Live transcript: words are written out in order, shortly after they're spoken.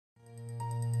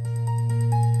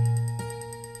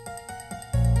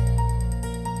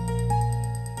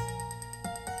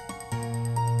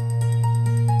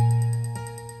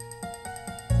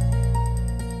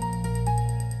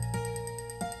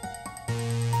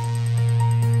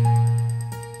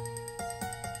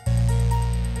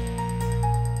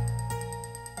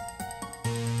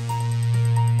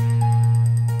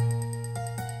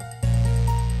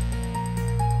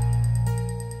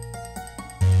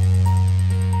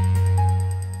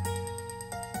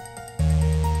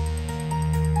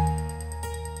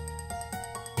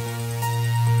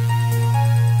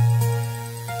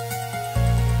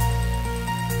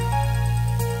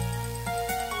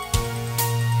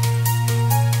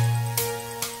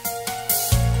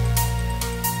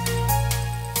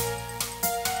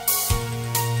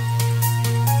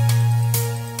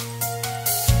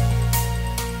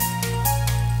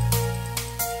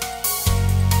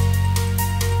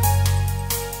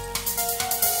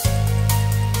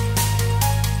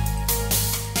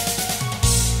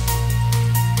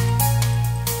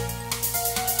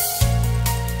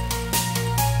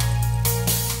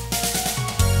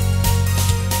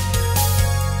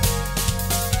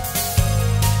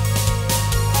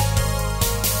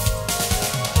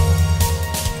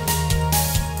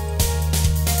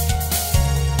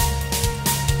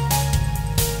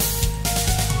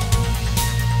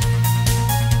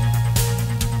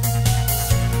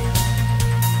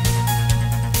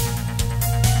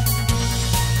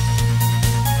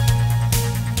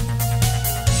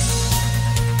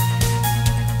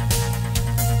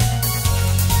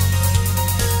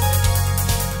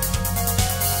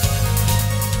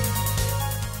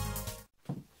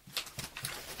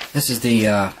This is the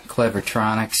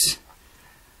Clevertronics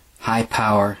high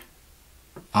power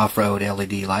off-road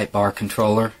LED light bar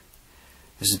controller.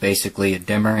 This is basically a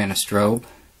dimmer and a strobe,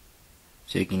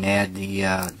 so you can add the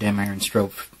dimmer and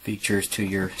strobe features to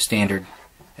your standard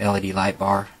LED light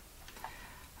bar.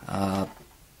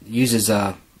 Uses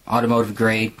a automotive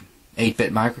grade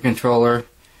 8-bit microcontroller.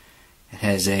 It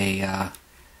has a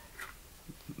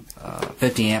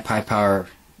 50 amp high power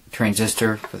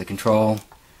transistor for the control,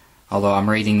 although I'm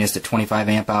rating this at 25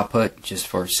 amp output just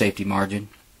for safety margin.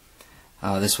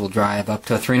 This will drive up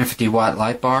to a 350 watt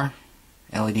light bar,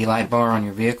 LED light bar on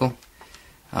your vehicle.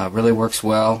 Really works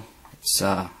well. It's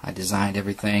I designed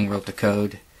everything, wrote the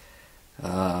code.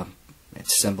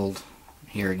 It's assembled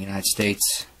here in the United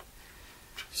States,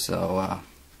 so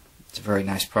it's a very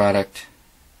nice product.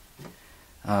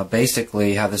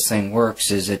 Basically, how this thing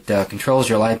works is it controls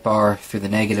your light bar through the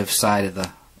negative side of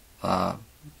the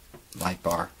light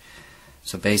bar.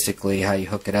 So basically, how you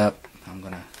hook it up, I'm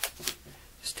going to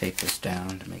just tape this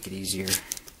down to make it easier.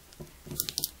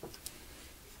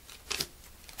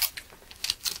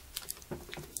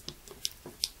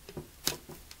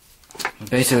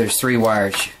 Basically, there's three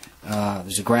wires.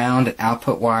 There's a ground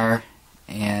output wire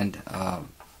and a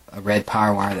red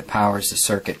power wire that powers the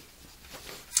circuit.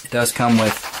 It does come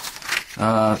with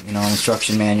an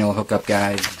instruction manual, hookup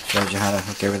guide, shows you how to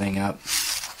hook everything up.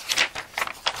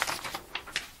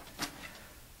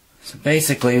 So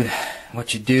basically,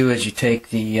 what you do is you take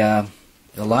the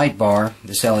light bar.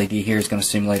 This LED here is going to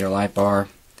simulate a light bar.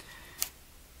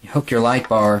 You hook your light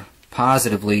bar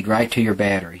positively right to your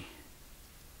battery.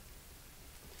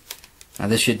 Now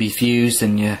this should be fused,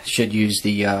 and you should use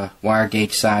the wire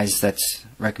gauge size that's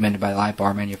recommended by the light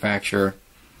bar manufacturer.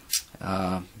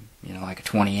 Like a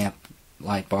 20 amp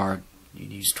light bar,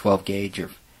 you'd use 12 gauge or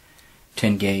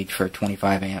 10 gauge for a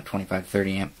 25 amp, 25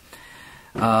 30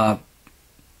 amp.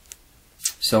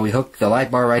 So we hook the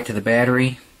light bar right to the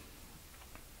battery.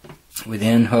 We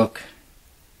then hook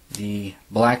the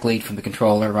black lead from the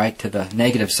controller right to the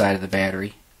negative side of the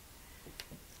battery.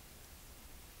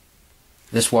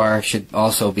 This wire should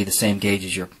also be the same gauge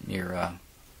as your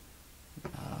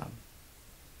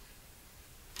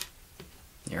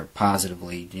positive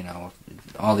lead.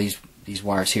 All these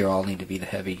wires here all need to be the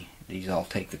heavy. These all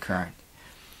take the current.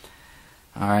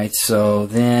 Alright, so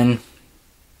then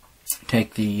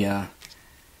take the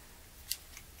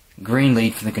green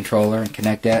lead from the controller and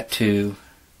connect that to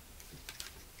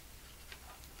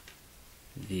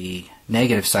the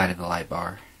negative side of the light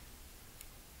bar.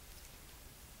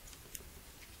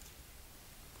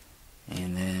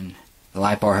 And then the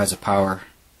light bar has a power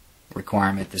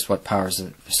requirement. This is what powers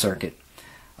the circuit.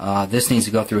 This needs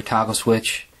to go through a toggle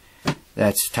switch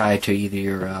that's tied to either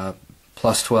your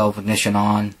plus 12 ignition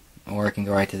on, or it can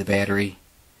go right to the battery.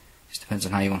 Just depends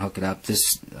on how you want to hook it up.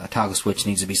 This toggle switch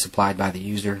needs to be supplied by the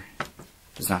user. It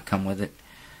does not come with it.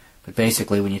 But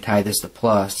basically, when you tie this to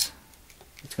plus,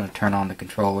 it's going to turn on the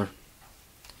controller,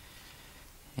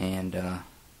 and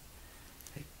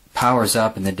it powers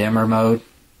up in the dimmer mode.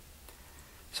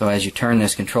 So as you turn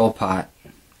this control pot,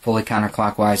 fully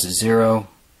counterclockwise is 0.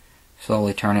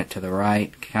 Slowly turn it to the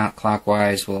right.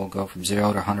 Counterclockwise will go from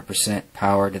 0 to 100%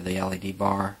 power to the LED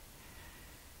bar,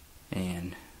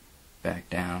 and back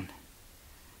down.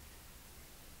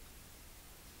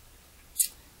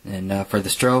 And for the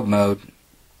strobe mode,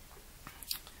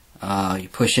 you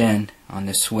push in on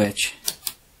this switch.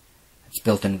 It's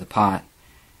built into the pot,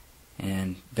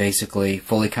 and basically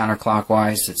fully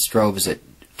counterclockwise, the strobe is at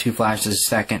 2 flashes a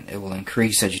second. It will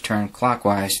increase as you turn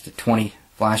clockwise to 20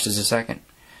 flashes a second.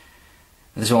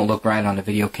 This won't look right on the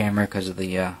video camera because of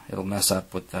the it'll messes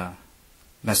with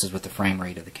the frame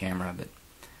rate of the camera, but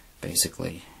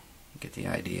basically you get the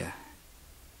idea.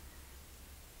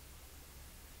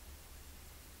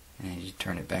 And as you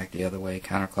turn it back the other way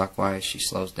counterclockwise, she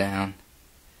slows down.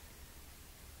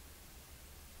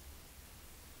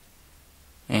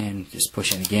 And just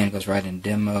push in again, it goes right in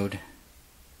dim mode.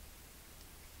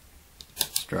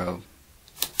 Strobe,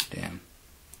 dim.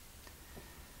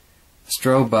 The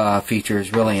strobe feature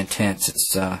is really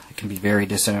intense. It can be very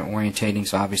disorientating,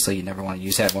 so obviously you never want to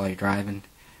use that while you're driving.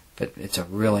 But it's a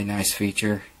really nice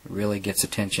feature. It really gets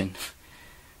attention.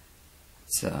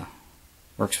 It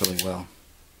works really well.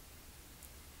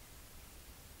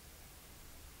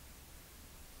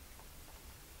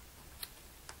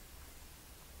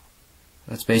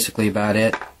 That's basically about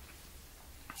it.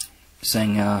 This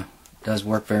thing does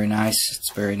work very nice. It's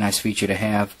a very nice feature to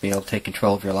have. Be able to take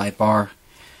control of your light bar,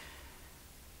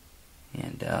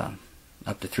 and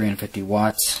up to 350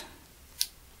 watts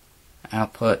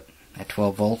output at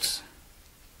 12 volts.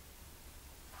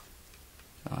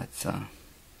 So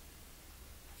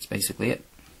it's basically it.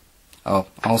 Oh,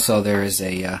 also there is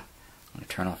a, I'm going to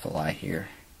turn off the light here.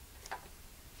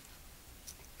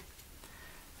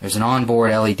 There's an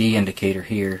onboard LED indicator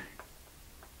here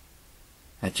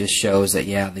that just shows that,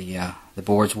 yeah, the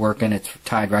board's working. It's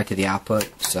tied right to the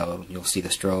output, so you'll see the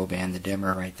strobe and the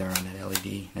dimmer right there on that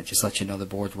LED. That just lets you know the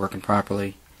board's working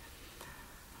properly.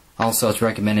 Also, it's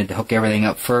recommended to hook everything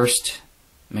up first.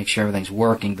 Make sure everything's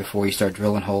working before you start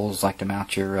drilling holes, like to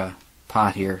mount your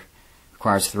pot here.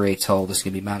 Requires a 3/8 hole. This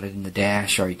can be mounted in the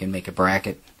dash, or you can make a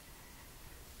bracket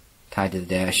tied to the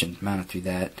dash and mount it through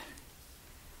that.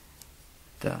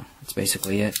 That's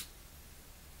basically it.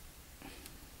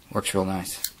 Works real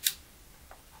nice.